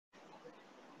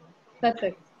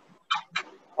Perfect.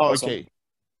 Okay.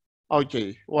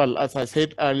 Okay. Well, as I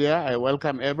said earlier, I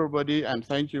welcome everybody and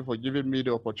thank you for giving me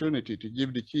the opportunity to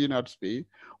give the keynote speech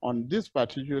on this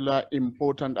particular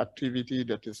important activity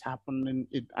that is happening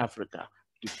in Africa,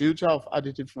 the future of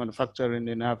additive manufacturing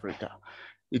in Africa.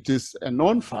 It is a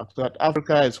known fact that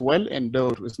Africa is well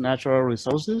endowed with natural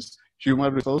resources,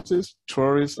 human resources,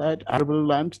 tourist sites, arable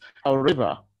lands.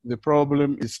 However, the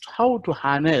problem is how to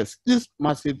harness these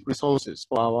massive resources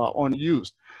for our own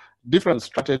use. Different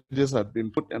strategies have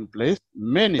been put in place.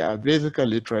 Many are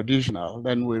basically traditional.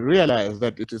 Then we realize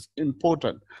that it is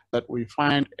important that we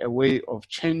find a way of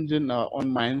changing our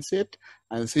own mindset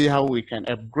and see how we can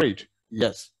upgrade.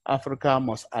 Yes, Africa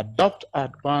must adopt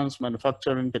advanced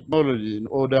manufacturing technology in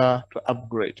order to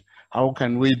upgrade. How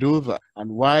can we do that?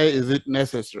 And why is it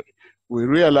necessary? We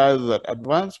realize that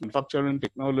advanced manufacturing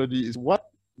technology is what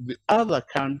the other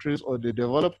countries or the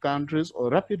developed countries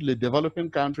or rapidly developing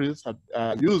countries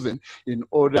are using in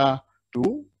order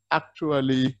to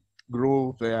actually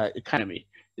grow their economy.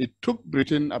 It took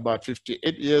Britain about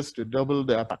 58 years to double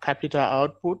their per capita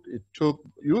output. It took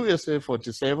USA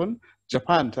 47,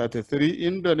 Japan 33,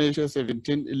 Indonesia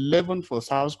 17, 11 for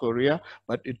South Korea,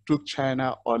 but it took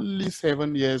China only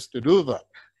 7 years to do that.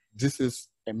 This is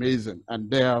amazing, and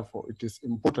therefore it is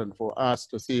important for us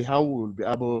to see how we will be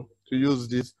able to use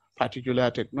this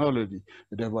particular technology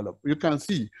to develop. You can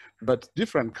see that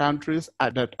different countries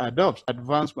that adopt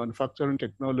advanced manufacturing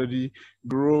technology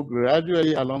grow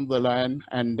gradually along the line,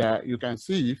 and you can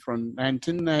see from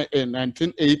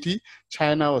 1980,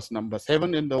 China was number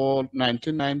 7 in the world,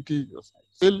 1990 was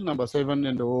still number 7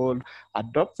 in the world,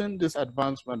 adopting this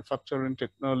advanced manufacturing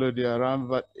technology around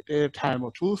the time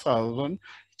of 2000.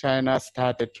 China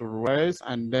started to rise,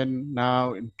 and then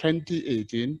now in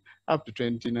 2018 up to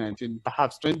 2019,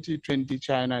 perhaps 2020,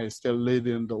 China is still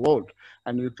leading the world.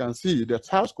 And you can see that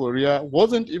South Korea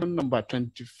wasn't even number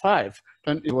 25,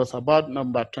 it was about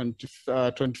number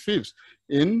 25th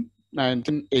in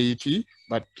 1980,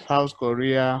 but South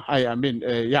Korea,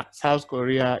 South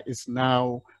Korea is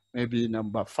now maybe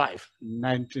number 5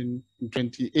 in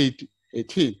 2018.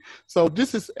 So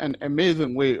this is an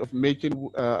amazing way of making,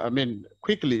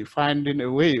 quickly finding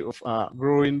a way of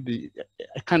growing the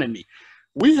economy.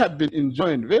 We have been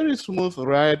enjoying very smooth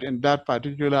ride in that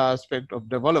particular aspect of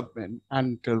development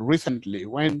until recently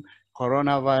when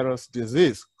coronavirus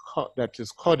disease that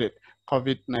is coded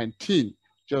COVID-19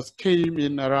 just came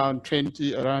in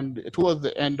towards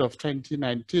the end of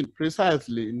 2019,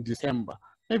 precisely in December,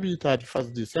 maybe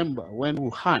 31st December, when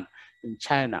Wuhan in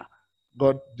China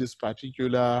got this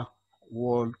particular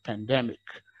world pandemic.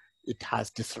 It has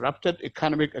disrupted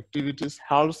economic activities,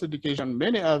 health, education,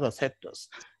 many other sectors.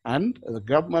 And the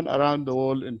government around the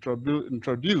world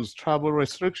introduced travel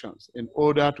restrictions in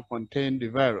order to contain the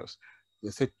virus.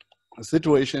 The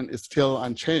situation is still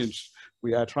unchanged.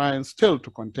 We are trying still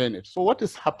to contain it. So what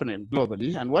is happening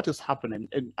globally and what is happening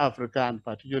in Africa and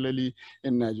particularly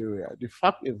in Nigeria? The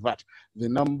fact is that the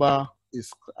number is,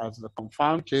 as the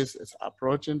confirmed case, is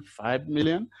approaching 5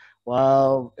 million,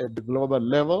 while at the global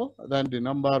level, then the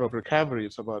number of recovery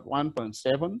is about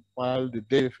 1.7, while the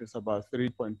death is about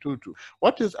 3.22.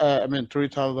 What is,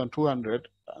 3,200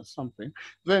 something.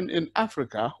 Then in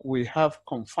Africa, we have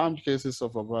confirmed cases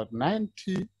of about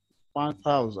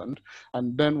 91,000,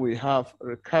 and then we have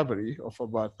recovery of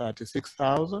about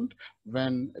 36,000,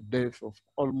 then a death of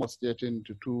almost getting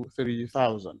to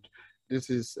 3,000. This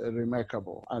is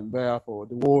remarkable, and therefore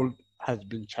the world has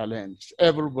been challenged.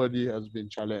 Everybody has been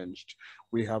challenged.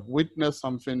 We have witnessed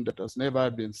something that has never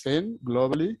been seen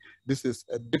globally. This is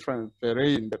a different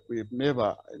terrain that we've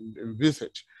never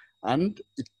envisaged. And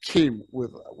it came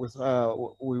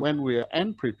when we were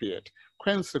unprepared.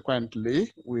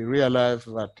 Consequently, we realized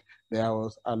that there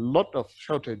was a lot of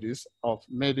shortages of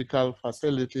medical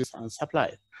facilities and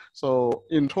supply. So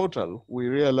in total, we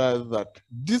realized that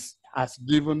this has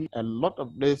given a lot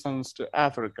of lessons to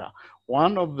Africa.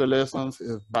 One of the lessons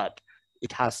is that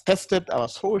it has tested our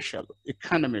social,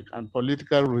 economic, and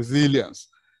political resilience.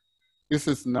 This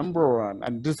is number one,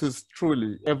 and this is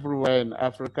truly everywhere in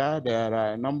Africa. There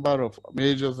are a number of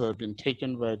measures that have been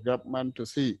taken by government to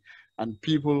see, and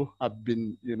people have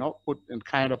been, put in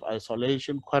kind of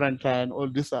isolation, quarantine. All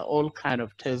these are all kind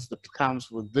of tests that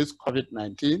comes with this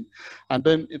COVID-19. And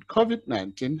then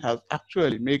COVID-19 has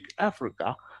actually made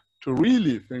Africa to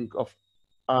really think of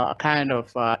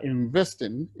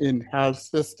investing in health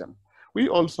system. We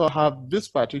also have this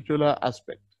particular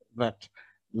aspect that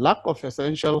lack of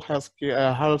essential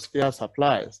healthcare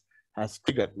supplies has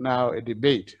triggered now a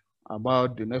debate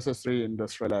about the necessary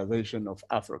industrialization of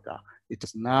Africa. It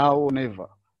is now or never.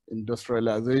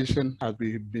 Industrialization, as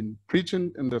we've been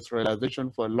preaching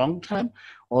industrialization for a long time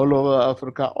all over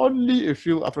Africa. Only a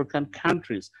few African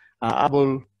countries are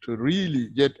able to really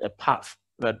get a path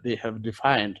that they have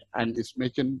defined, and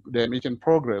they're making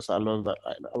progress along that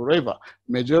line. However,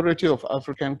 majority of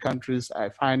African countries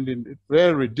are finding it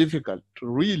very difficult to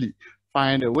really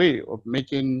find a way of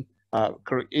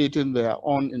creating their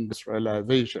own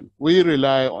industrialization. We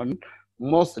rely on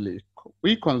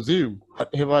we consume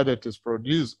whatever that is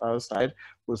produced outside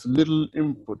with little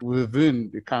input within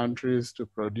the countries to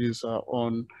produce our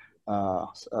own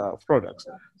products.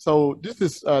 So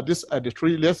these are the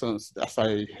three lessons as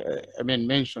I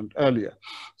mentioned earlier.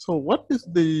 So what is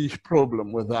the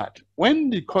problem with that? When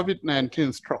the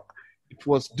COVID-19 struck, it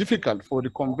was difficult for the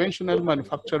conventional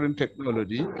manufacturing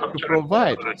technology to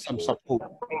provide some support.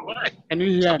 Can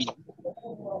you hear me?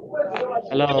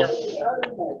 Hello?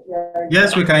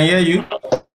 Yes, we can hear you.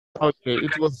 Okay,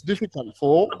 it was difficult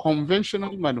for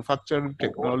conventional manufacturing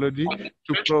technology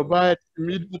to provide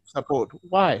immediate support.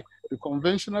 Why? The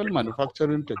conventional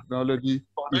manufacturing technology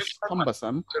is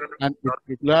cumbersome and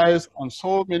it relies on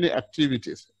so many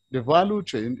activities. The value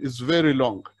chain is very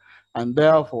long, and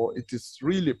therefore it is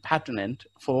really pertinent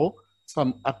for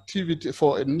some activity,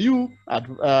 for a new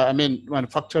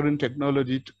manufacturing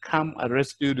technology to come and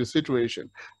rescue the situation.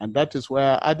 And that is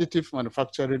where additive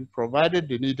manufacturing provided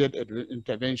the needed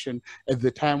intervention at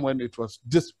the time when it was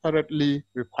desperately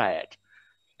required.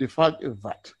 The fact is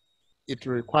that it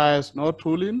requires no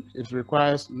tooling, it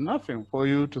requires nothing for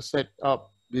you to set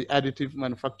up the additive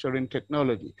manufacturing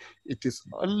technology. It is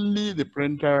only the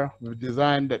printer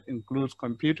design that includes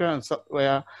computer and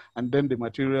software, and then the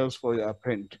materials for your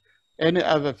print. Any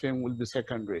other thing will be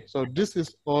secondary. So this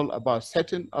is all about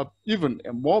setting up even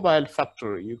a mobile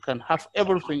factory. You can have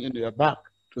everything in your back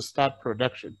to start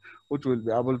production, which we'll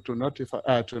be able to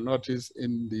notice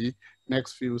in the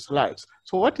next few slides.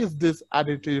 So what is this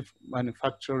additive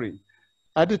manufacturing?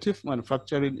 Additive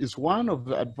manufacturing is one of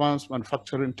the advanced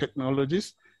manufacturing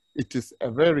technologies. It is a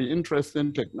very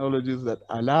interesting technology that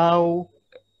allow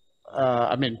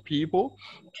people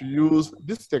to use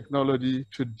this technology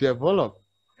to develop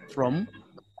from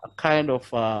a kind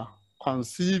of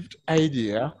conceived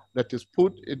idea that is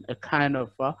put in a kind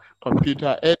of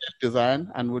computer-aided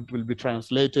design and will be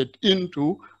translated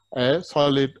into a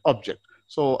solid object.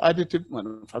 So additive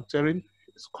manufacturing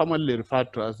is commonly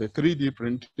referred to as the 3D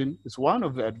printing. It's one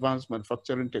of the advanced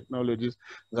manufacturing technologies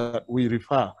that we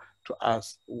refer to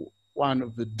as one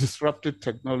of the disruptive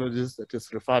technologies that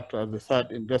is referred to as the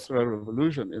third industrial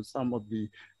revolution in some of the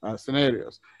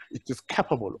scenarios. It is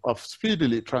capable of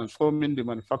speedily transforming the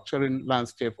manufacturing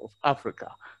landscape of Africa.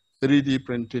 3D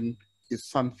printing is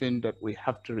something that we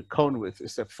have to reckon with.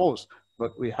 It's a force,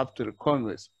 but we have to reckon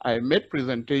with. I made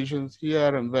presentations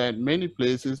here and there in many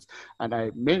places, and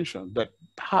I mentioned that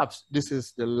perhaps this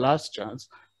is the last chance,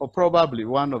 or probably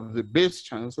one of the best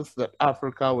chances that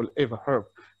Africa will ever have.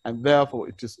 And therefore,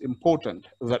 it is important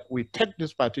that we take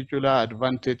this particular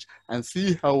advantage and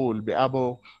see how we'll be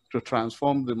able to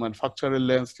transform the manufacturing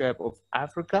landscape of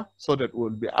Africa so that we'll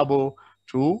be able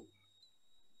to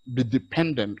be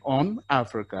dependent on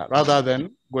Africa rather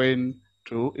than going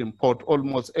to import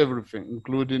almost everything,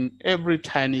 including every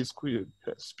tiny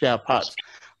spare parts.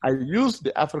 I use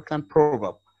the African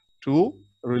proverb to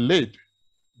relate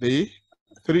the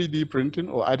 3D printing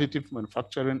or additive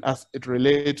manufacturing as it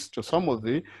relates to some of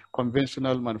the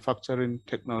conventional manufacturing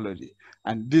technology.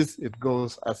 And this, it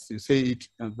goes as you say it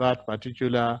in that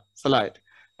particular slide.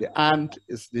 The ant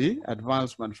is the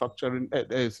advanced manufacturing,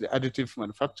 is the additive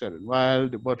manufacturing, while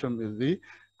the bottom is the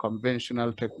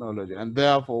conventional technology. And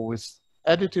therefore, with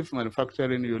additive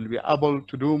manufacturing, you'll be able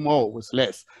to do more with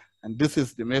less. And this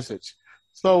is the message.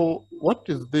 So what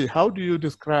is how do you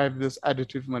describe this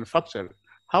additive manufacturing?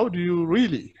 How do you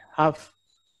really how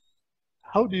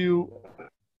do you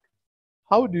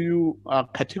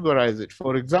categorize it?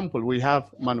 For example, we have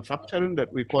manufacturing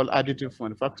that we call additive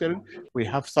manufacturing. We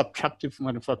have subtractive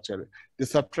manufacturing. The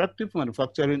subtractive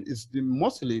manufacturing is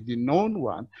mostly the known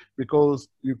one because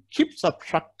you keep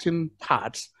subtracting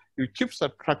parts, you keep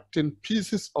subtracting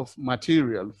pieces of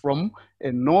material from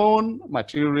a known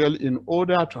material in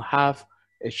order to have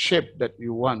a shape that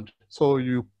you want. So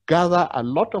you gather a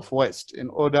lot of waste in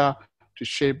order to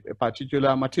shape a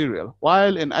particular material.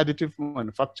 While in additive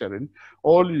manufacturing,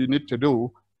 all you need to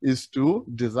do is to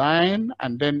design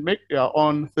and then make your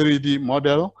own 3D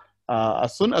model.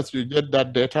 As soon as you get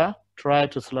that data, try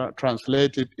to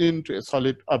translate it into a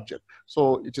solid object.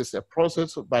 So it is a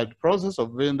process, by the process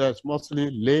of doing that, it's mostly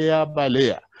layer by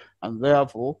layer. And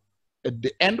therefore, at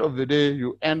the end of the day,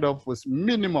 you end up with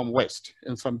minimum waste.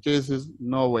 In some cases,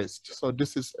 no waste. So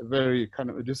this is a very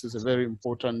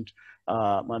important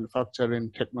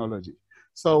manufacturing technology.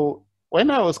 So when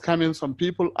I was coming, some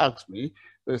people asked me,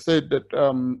 they said that,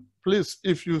 please,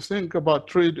 if you think about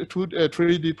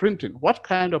 3D printing, what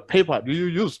kind of paper do you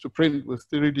use to print with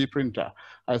 3D printer?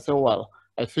 I said, well,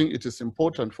 I think it is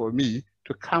important for me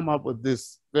to come up with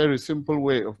this very simple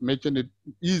way of making it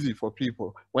easy for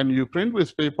people. When you print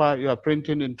with paper, you are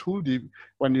printing in 2D.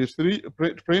 When you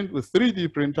print with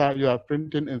 3D printer, you are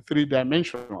printing in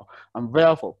 3-dimensional. And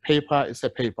therefore, paper is a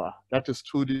paper. That is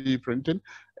 2D printing.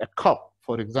 A cup,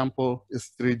 for example,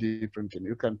 is 3D printing.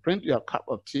 You can print your cup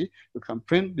of tea. You can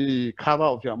print the cover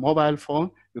of your mobile phone.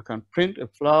 You can print a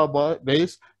flower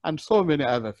base and so many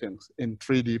other things in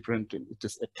 3D printing. It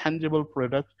is a tangible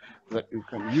product that you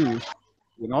can use,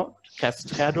 you know, to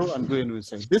cast shadow and do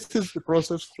anything. This is the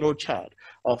process flow chart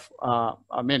of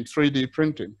 3D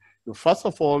printing. You first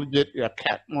of all get your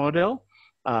CAD model,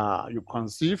 you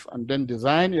conceive and then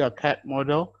design your CAD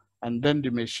model, and then the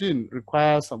machine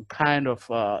requires some kind of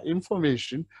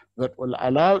information that will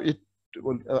allow it,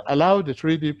 allow the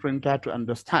 3D printer to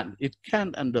understand. It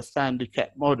can understand the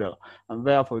CAD model, and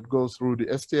therefore it goes through the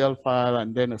STL file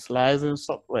and then a slicing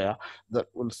software that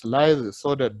will slice it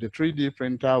so that the 3D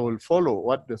printer will follow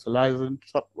what the slicing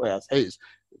software says.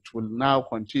 It will now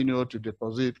continue to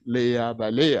deposit layer by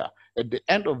layer. At the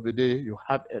end of the day, you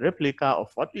have a replica of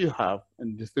what you have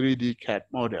in the 3D CAD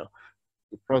model.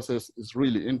 The process is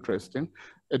really interesting.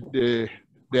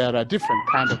 There are different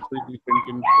kinds of 3D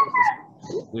printing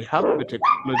processes. We have the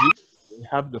technology, we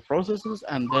have the processes,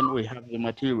 and then we have the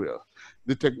material.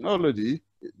 The technology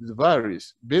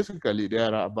varies. Basically,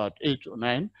 there are about 8 or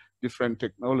 9 different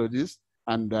technologies,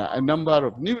 and a number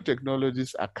of new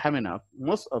technologies are coming up.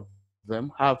 Most of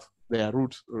them have their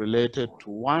roots related to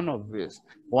one of these.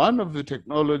 One of the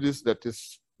technologies that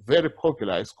is very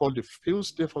popular is called the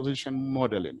fused deposition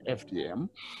modeling, FDM,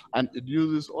 and it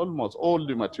uses almost all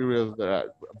the materials that are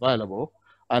available.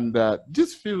 And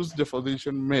this fused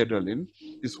deposition modeling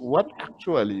is what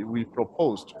actually we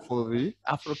proposed for the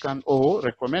African, or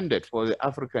recommended for the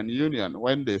African Union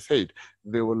when they said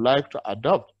they would like to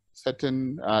adopt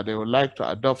certain, they would like to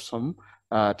adopt some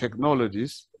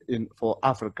technologies for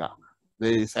Africa.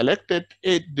 They selected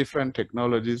 8 different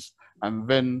technologies, and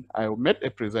then I made a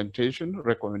presentation,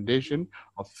 recommendation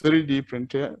of 3D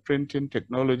printing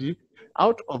technology.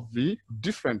 Out of the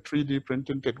different 3D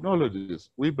printing technologies,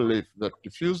 we believe that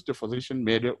diffuse deposition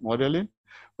modeling,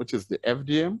 which is the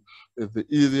FDM, is the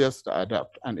easiest to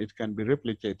adapt, and it can be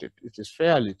replicated. It is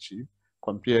fairly cheap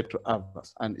compared to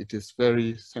others, and it is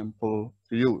very simple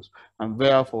to use. And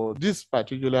therefore, this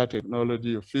particular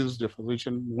technology of fused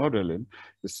deposition modeling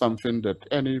is something that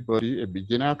anybody, a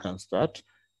beginner, can start.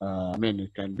 I mean,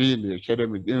 it can be in the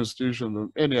academic institution or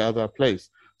any other place.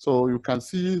 So you can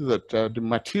see that the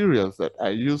materials that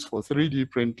are used for 3D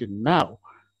printing now,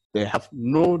 they have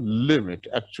no limit,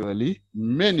 actually.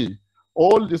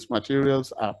 All these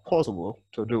materials are possible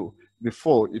to do.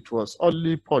 Before, it was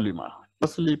only polymer,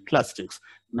 mostly plastics.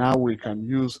 Now we can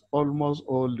use almost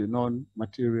all the known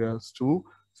materials to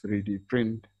 3D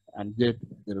print and get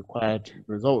the required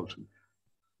result.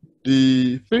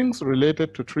 The things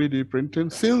related to 3D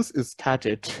printing, since it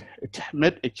started, it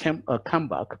made a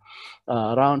comeback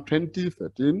around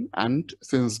 2013, and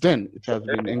since then it has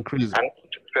been increasing.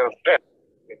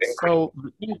 So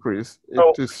the increase,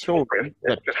 it is showing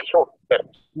that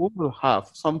we will have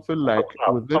something like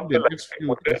within the next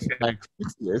few years, like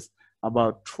 6 years,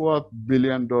 about $12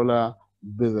 billion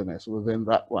business within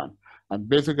that one. And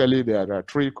basically there are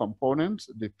 3 components: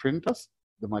 the printers,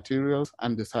 the materials,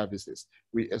 and the services.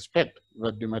 We expect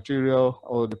that the material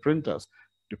or the printers,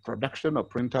 the production of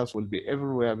printers will be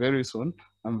everywhere very soon,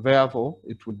 and therefore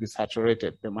it will be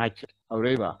saturated, the market.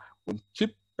 However, we'll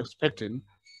keep expecting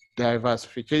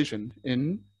diversification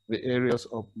in the areas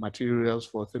of materials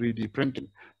for 3D printing,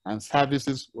 and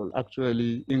services will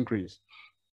actually increase.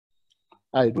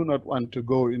 I do not want to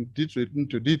go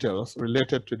into details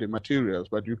related to the materials,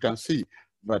 but you can see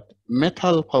that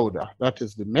metal powder, that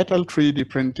is the metal 3D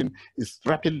printing, is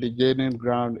rapidly gaining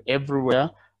ground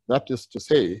everywhere. That is to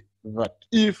say that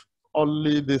if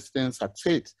only these things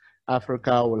succeed,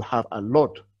 Africa will have a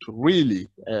lot to really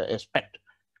expect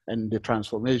in the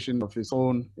transformation of its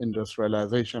own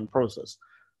industrialization process.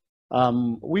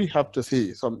 We have to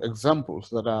see some examples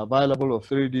that are available of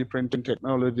 3D printing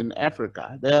technology in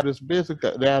Africa. There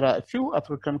are a few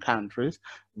African countries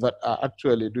that are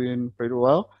actually doing pretty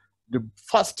well. The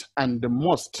first and the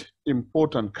most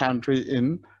important country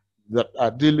in that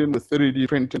are dealing with 3D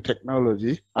printing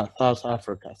technology are South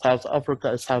Africa. South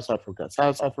Africa is South Africa.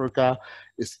 South Africa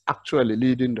is actually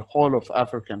leading the whole of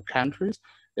African countries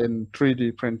in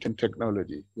 3D printing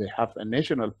technology. They have a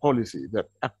national policy that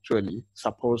actually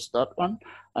supports that one.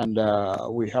 And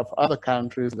we have other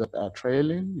countries that are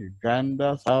trailing: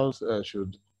 Uganda, South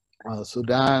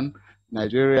Sudan,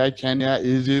 Nigeria, Kenya,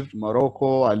 Egypt,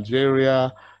 Morocco,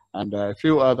 Algeria, and a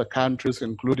few other countries,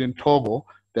 including Togo.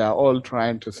 They are all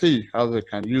trying to see how they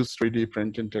can use 3D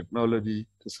printing technology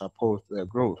to support their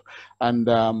growth. And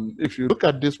if you look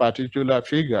at this particular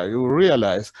figure, you will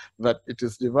realize that it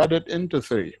is divided into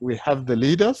three. We have the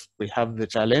leaders, we have the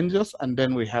challengers, and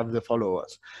then we have the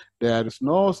followers. There is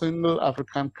no single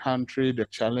African country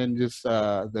that challenges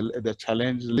the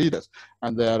challenge leaders.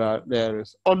 And there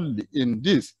is only in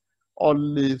this,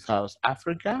 only South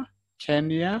Africa,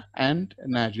 Kenya, and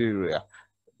Nigeria.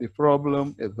 The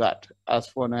problem is that, as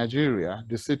for Nigeria,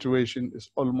 the situation is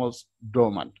almost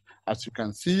dormant. As you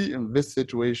can see in this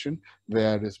situation,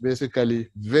 there is basically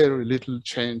very little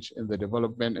change in the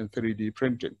development in 3D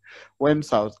printing. When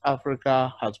South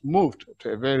Africa has moved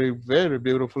to a very, very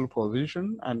beautiful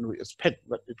position, and we expect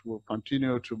that it will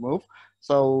continue to move,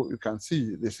 so you can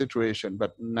see the situation.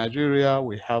 But in Nigeria,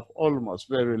 we have almost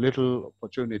very little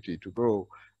opportunity to grow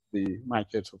the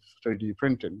markets of 3D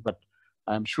printing. But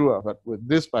I'm sure that with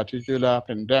this particular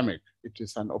pandemic, it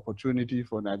is an opportunity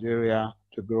for Nigeria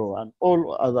to grow, and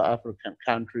all other African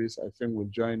countries, I think, will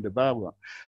join the bargain.